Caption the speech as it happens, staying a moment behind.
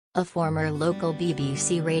A former local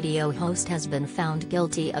BBC radio host has been found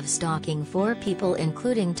guilty of stalking 4 people,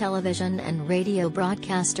 including television and radio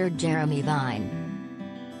broadcaster Jeremy Vine.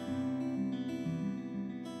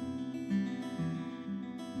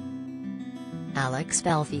 Alex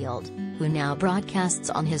Belfield, who now broadcasts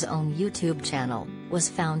on his own YouTube channel, was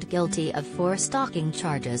found guilty of 4 stalking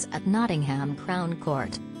charges at Nottingham Crown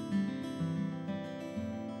Court.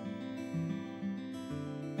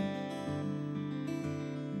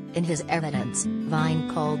 In his evidence,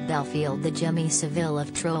 Vine called Belfield the Jimmy Savile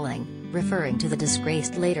of trolling, referring to the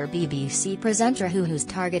disgraced later BBC presenter whose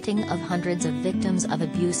targeting of hundreds of victims of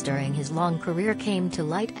abuse during his long career came to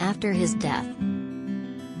light after his death.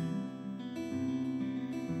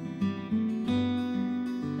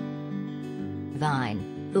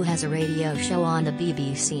 Vine, who has a radio show on the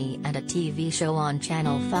BBC and a TV show on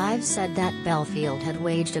Channel 5, said that Belfield had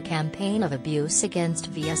waged a campaign of abuse against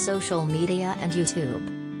via social media and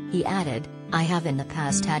YouTube. He added, "I have in the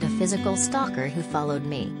past had a physical stalker who followed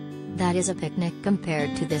me. That is a picnic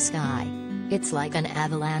compared to this guy. It's like an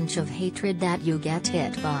avalanche of hatred that you get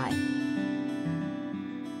hit by."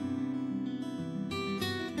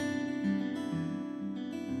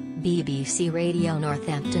 BBC Radio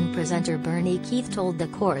Northampton presenter Bernie Keith told the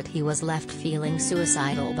court he was left feeling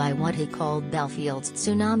suicidal by what he called Belfield's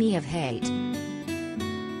tsunami of hate.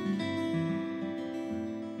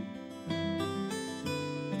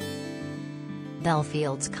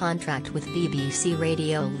 Belfield's contract with BBC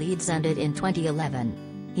Radio Leeds ended in 2011.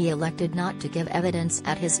 He elected not to give evidence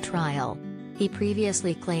at his trial. He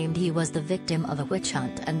previously claimed he was the victim of a witch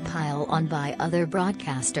hunt and pile-on by other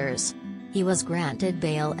broadcasters. He was granted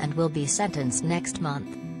bail and will be sentenced next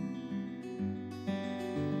month.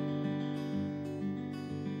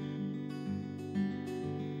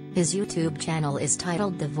 His YouTube channel is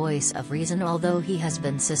titled The Voice of Reason, although he has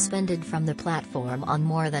been suspended from the platform on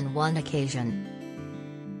more than one occasion.